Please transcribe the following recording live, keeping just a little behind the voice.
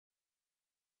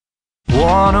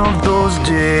one of those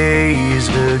days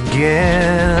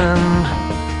again,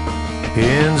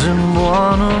 ends in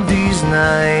one of these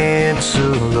nights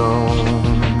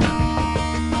alone.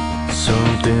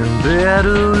 Something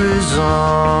better is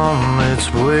on its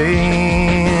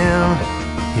way.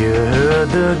 You heard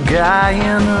the guy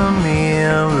in the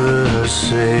mirror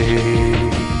say,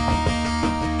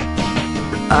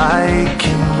 I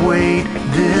can wait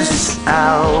this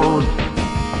out,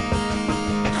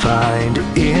 find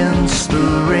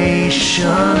inspiration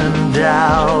and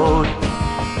doubt.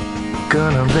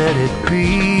 Gonna let it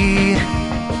be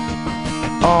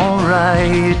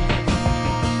alright.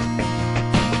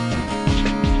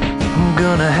 I'm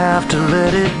gonna have to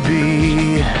let it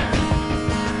be.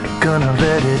 Gonna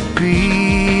let it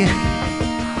be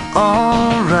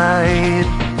alright.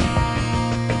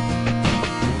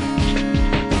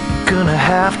 Gonna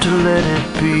have to let it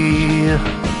be.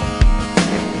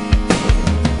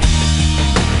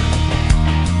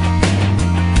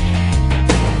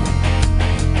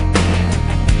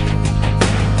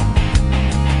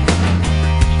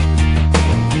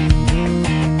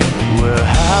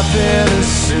 Hop in a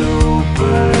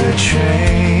super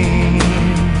train,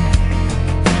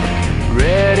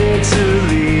 ready to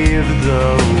leave the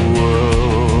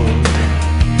world.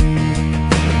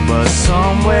 But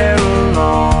somewhere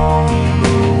along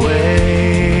the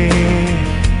way,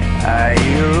 I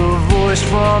hear a voice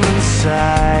from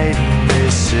inside me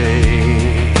say,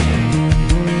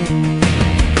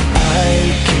 I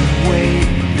can wait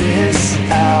this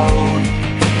out,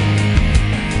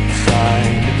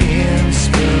 find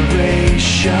inspiration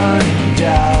and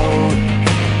doubt.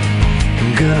 I'm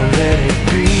gonna let it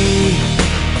be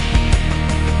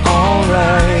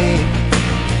alright.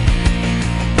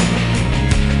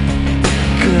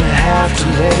 Gonna have to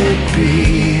let it be.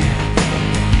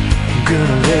 I'm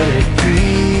gonna let it be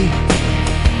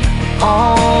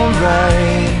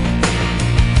alright.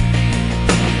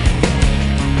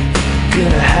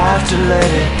 Gonna have to let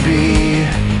it be.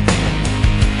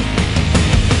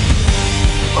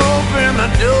 Open the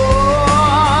door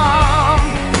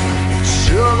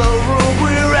to the room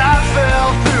where I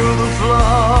fell through the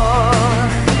floor,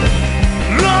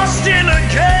 lost in a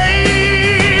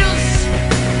gaze,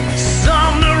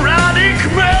 some neurotic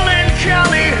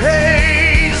melancholy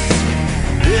haze.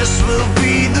 This will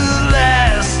be the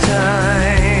last time.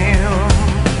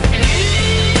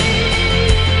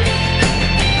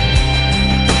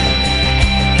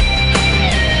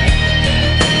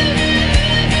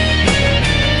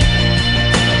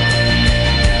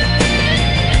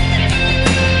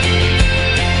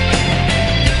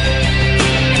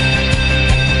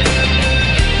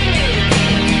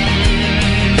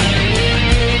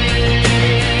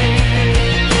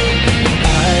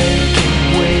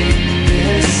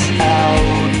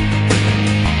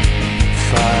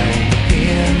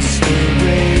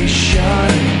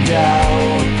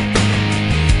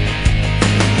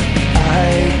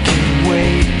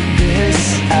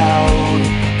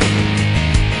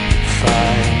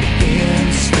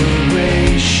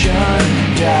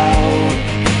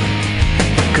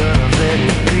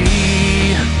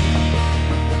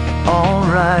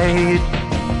 Alright,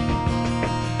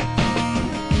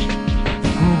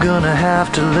 I'm gonna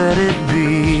have to let it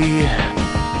be.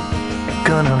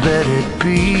 Gonna let it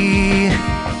be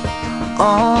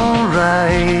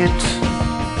alright.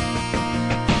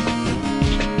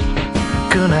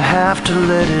 Gonna have to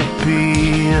let it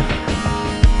be.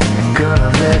 Gonna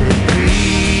let it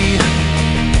be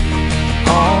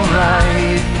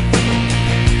alright.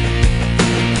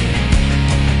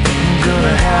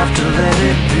 Gonna have to let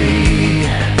it be.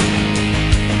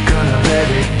 Gonna let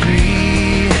it be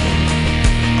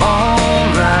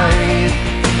alright.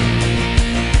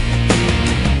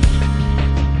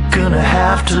 Gonna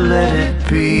have to let it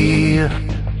be.